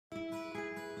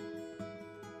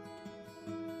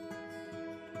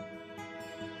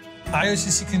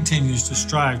IOCC continues to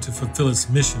strive to fulfill its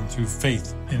mission through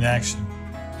faith in action.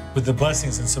 With the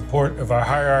blessings and support of our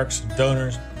hierarchs and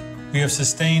donors, we have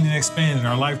sustained and expanded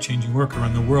our life-changing work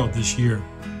around the world this year.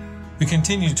 We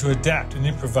continue to adapt and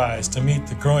improvise to meet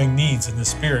the growing needs in the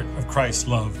spirit of Christ's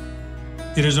love.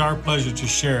 It is our pleasure to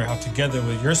share how, together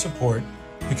with your support,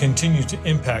 we continue to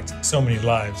impact so many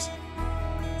lives.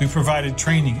 We provided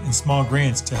training and small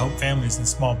grants to help families and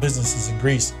small businesses in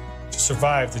Greece to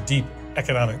survive the deep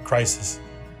economic crisis.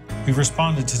 We've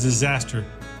responded to disaster,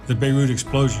 the Beirut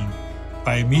explosion,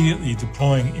 by immediately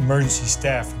deploying emergency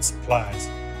staff and supplies.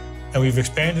 And we've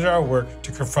expanded our work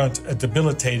to confront a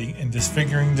debilitating and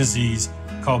disfiguring disease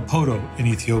called polio in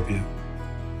Ethiopia.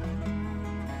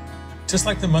 Just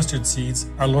like the mustard seeds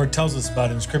our Lord tells us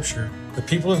about in Scripture, the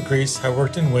people of Greece have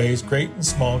worked in ways great and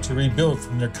small to rebuild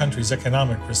from their country's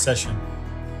economic recession.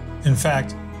 In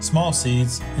fact, small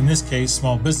seeds, in this case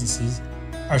small businesses,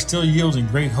 are still yielding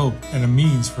great hope and a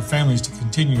means for families to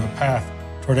continue a path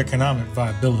toward economic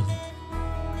viability.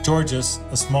 Georges,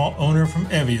 a small owner from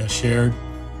Evia, shared,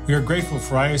 "We are grateful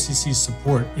for IOCC's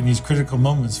support in these critical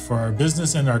moments for our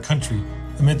business and our country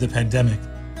amid the pandemic.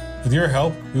 With your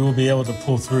help, we will be able to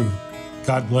pull through.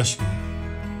 God bless you."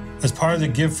 As part of the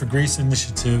Give for Greece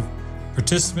initiative,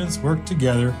 participants worked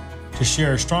together to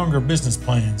share stronger business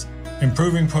plans,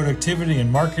 improving productivity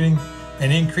and marketing,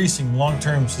 and increasing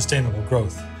long-term sustainable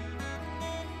growth.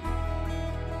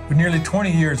 With nearly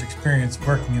 20 years' experience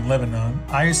working in Lebanon,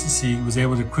 IOCC was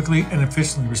able to quickly and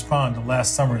efficiently respond to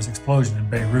last summer's explosion in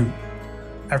Beirut.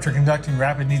 After conducting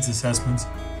rapid needs assessments,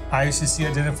 IOCC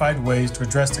identified ways to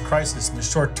address the crisis in the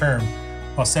short term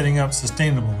while setting up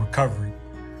sustainable recovery.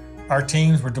 Our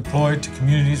teams were deployed to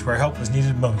communities where help was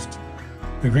needed most.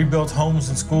 We rebuilt homes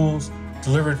and schools,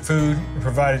 delivered food, and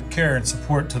provided care and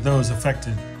support to those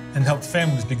affected, and helped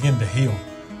families begin to heal,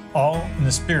 all in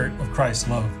the spirit of Christ's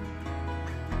love.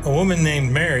 A woman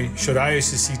named Mary showed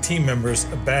IOCC team members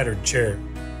a battered chair.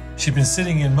 She'd been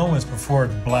sitting in moments before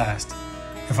the blast.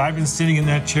 "If I'd been sitting in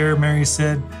that chair," Mary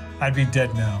said, "I'd be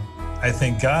dead now. I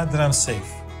thank God that I'm safe."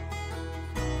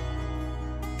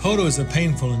 Polio is a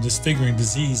painful and disfiguring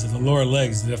disease of the lower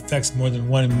legs that affects more than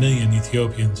 1 million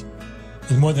Ethiopians.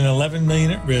 With more than 11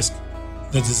 million at risk,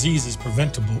 the disease is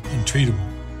preventable and treatable.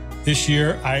 This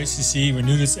year, IOCC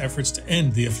renewed its efforts to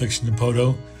end the affliction of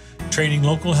polio, training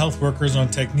local health workers on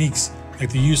techniques like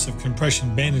the use of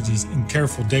compression bandages and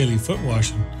careful daily foot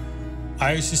washing.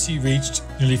 IOCC reached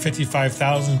nearly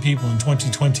 55,000 people in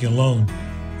 2020 alone,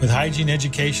 with hygiene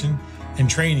education and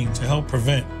training to help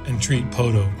prevent and treat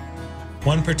polio.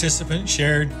 One participant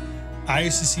shared,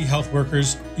 "IOCC health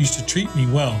workers used to treat me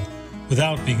well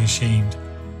without being ashamed.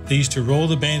 They used to roll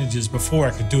the bandages before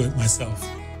I could do it myself."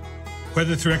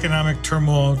 Whether through economic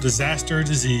turmoil, disaster, or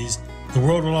disease, the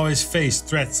world will always face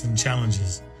threats and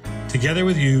challenges. Together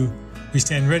with you, we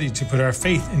stand ready to put our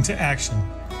faith into action,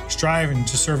 striving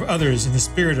to serve others in the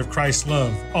spirit of Christ's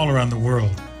love all around the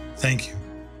world. Thank you.